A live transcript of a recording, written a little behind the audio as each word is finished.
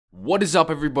What is up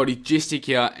everybody, Gistic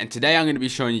here, and today I'm going to be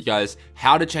showing you guys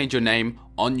how to change your name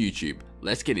on YouTube.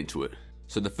 Let's get into it.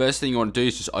 So the first thing you want to do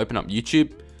is just open up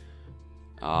YouTube.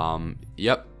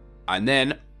 And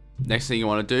then next thing you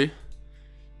want to do,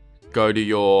 go to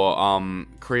your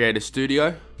Creator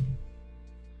Studio.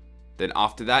 Then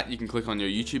after that, you can click on your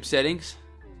YouTube settings.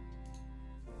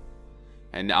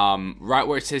 And right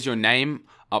where it says your name,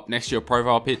 up next to your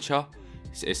profile picture,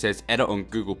 it says edit on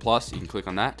Google+. You can click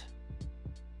on that.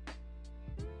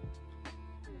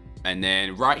 And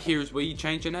then right here is where you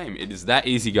change your name. It is that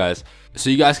easy, guys.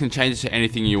 So you guys can change it to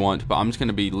anything you want, but I'm just going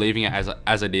to be leaving it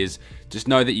as it is. Just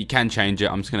know that you can change it.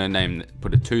 I'm just going to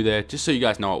put a 2 there, just so you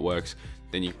guys know it works.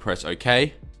 Then you press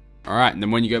OK. Alright, and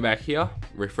then when you go back here,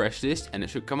 refresh this, and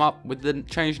it should come up with the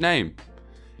changed name.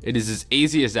 It is as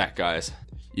easy as that, guys.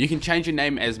 You can change your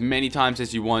name as many times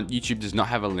as you want. YouTube does not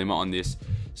have a limit on this.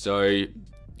 So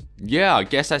yeah, I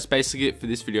guess that's basically it for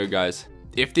this video, guys.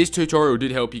 If this tutorial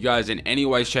did help you guys in any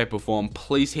way, shape or form,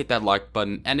 please hit that like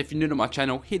button. And if you're new to my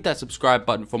channel, hit that subscribe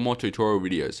button for more tutorial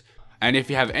videos. And if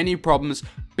you have any problems,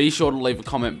 be sure to leave a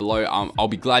comment below. I'll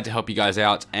be glad to help you guys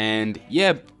out. And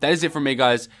yeah, that is it from me,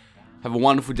 guys. Have a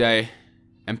wonderful day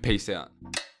and peace out.